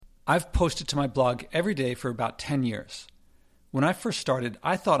I've posted to my blog every day for about 10 years. When I first started,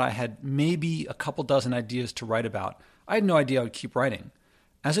 I thought I had maybe a couple dozen ideas to write about. I had no idea I would keep writing.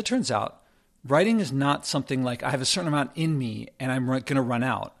 As it turns out, writing is not something like I have a certain amount in me and I'm going to run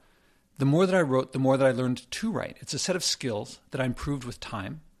out. The more that I wrote, the more that I learned to write. It's a set of skills that I improved with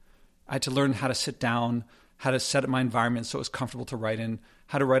time. I had to learn how to sit down, how to set up my environment so it was comfortable to write in,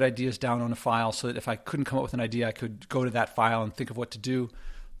 how to write ideas down on a file so that if I couldn't come up with an idea, I could go to that file and think of what to do.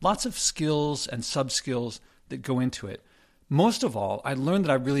 Lots of skills and sub-skills that go into it. Most of all, I learned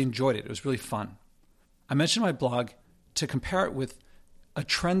that I really enjoyed it. It was really fun. I mentioned my blog to compare it with a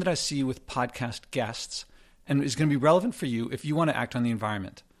trend that I see with podcast guests and is going to be relevant for you if you want to act on the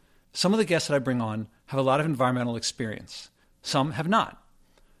environment. Some of the guests that I bring on have a lot of environmental experience. Some have not.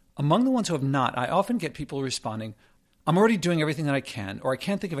 Among the ones who have not, I often get people responding, I'm already doing everything that I can, or I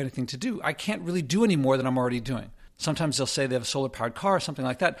can't think of anything to do. I can't really do any more than I'm already doing. Sometimes they'll say they have a solar-powered car or something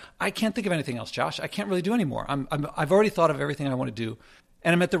like that. I can't think of anything else, Josh. I can't really do any more. I've already thought of everything I want to do,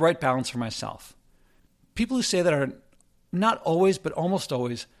 and I'm at the right balance for myself. People who say that are not always, but almost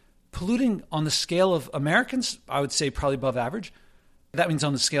always, polluting on the scale of Americans, I would say probably above average. That means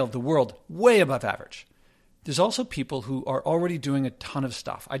on the scale of the world, way above average. There's also people who are already doing a ton of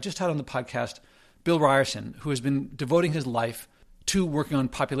stuff. I just had on the podcast Bill Ryerson, who has been devoting his life to working on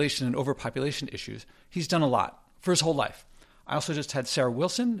population and overpopulation issues. He's done a lot for his whole life. I also just had Sarah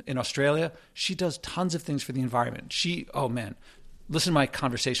Wilson in Australia. She does tons of things for the environment. Listen to my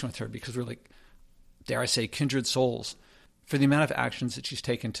conversation with her because we're like, dare I say, kindred souls for the amount of actions that she's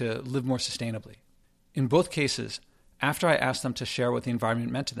taken to live more sustainably. In both cases, after I asked them to share what the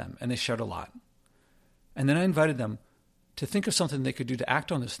environment meant to them, and they shared a lot, and then I invited them to think of something they could do to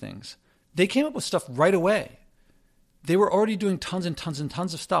act on those things, they came up with stuff right away. They were already doing tons and tons and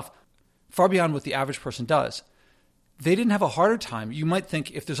tons of stuff, far beyond what the average person does. They didn't have a harder time. You might think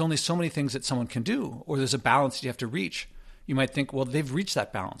if there's only so many things that someone can do, or there's a balance you have to reach, you might think, well, they've reached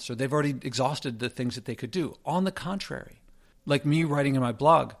that balance, or they've already exhausted the things that they could do. On the contrary, like me writing in my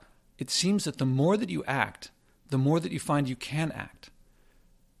blog, it seems that the more that you act, the more that you find you can act.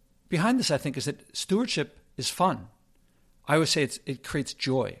 Behind this, I think, is that stewardship is fun. I always say it creates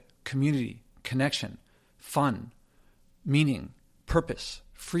joy, community, connection, fun, meaning, purpose,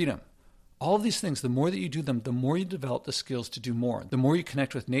 freedom. All of these things, the more that you do them, the more you develop the skills to do more. The more you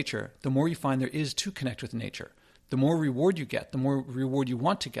connect with nature, the more you find there is to connect with nature. The more reward you get, the more reward you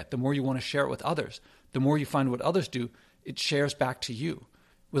want to get, the more you want to share it with others. The more you find what others do, it shares back to you.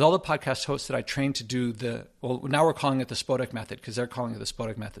 With all the podcast hosts that I trained to do now we're calling it the Spodek method because they're calling it the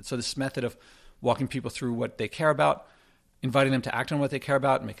Spodek method. So this method of walking people through what they care about, inviting them to act on what they care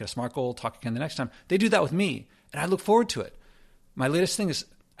about, make it a SMART goal, talk again the next time. They do that with me, and I look forward to it. My latest thing is,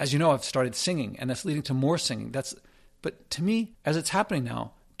 as you know, I've started singing, and that's leading to more singing. But to me, as it's happening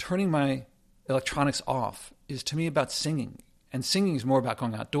now, turning my electronics off is to me about singing. And singing is more about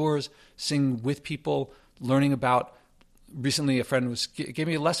going outdoors, singing with people, learning about. Recently, a friend gave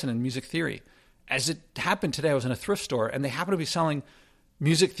me a lesson in music theory. As it happened today, I was in a thrift store, and they happened to be selling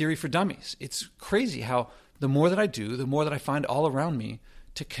music theory for dummies. It's crazy how the more that I do, the more that I find all around me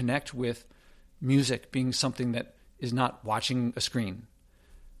to connect with music being something that is not watching a screen.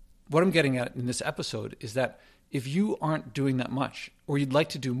 What I'm getting at in this episode is that if you aren't doing that much, or you'd like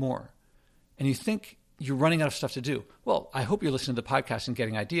to do more, and you think you're running out of stuff to do, well, I hope you're listening to the podcast and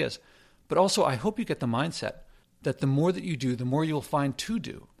getting ideas, but also I hope you get the mindset that the more that you do, the more you'll find to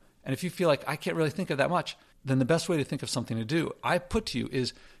do. And if you feel like I can't really think of that much, then the best way to think of something to do, I put to you,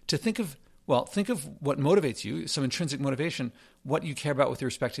 is to think of what motivates you, some intrinsic motivation, what you care about with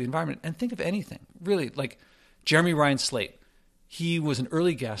respect to the environment, and think of anything. Really, like Jeremy Ryan Slate. He was an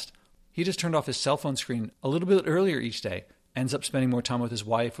early guest. He just turned off his cell phone screen a little bit earlier each day, ends up spending more time with his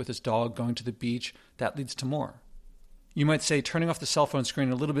wife, with his dog, going to the beach. That leads to more. You might say turning off the cell phone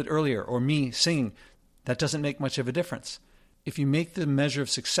screen a little bit earlier, or me singing. That doesn't make much of a difference. If you make the measure of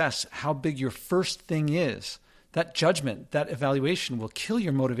success how big your first thing is, that judgment, that evaluation will kill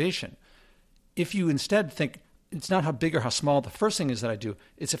your motivation. If you instead think, it's not how big or how small the first thing is that I do,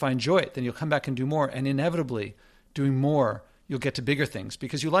 it's if I enjoy it, then you'll come back and do more. And inevitably, doing more, you'll get to bigger things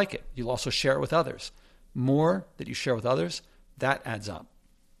because you like it. You'll also share it with others. More that you share with others, that adds up.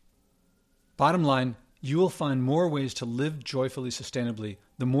 Bottom line, you will find more ways to live joyfully, sustainably,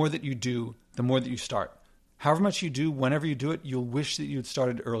 the more that you do, the more that you start. However much you do, whenever you do it, you'll wish that you had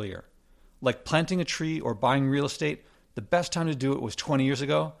started earlier. Like planting a tree or buying real estate, the best time to do it was 20 years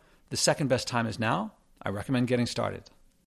ago. The second best time is now. I recommend getting started.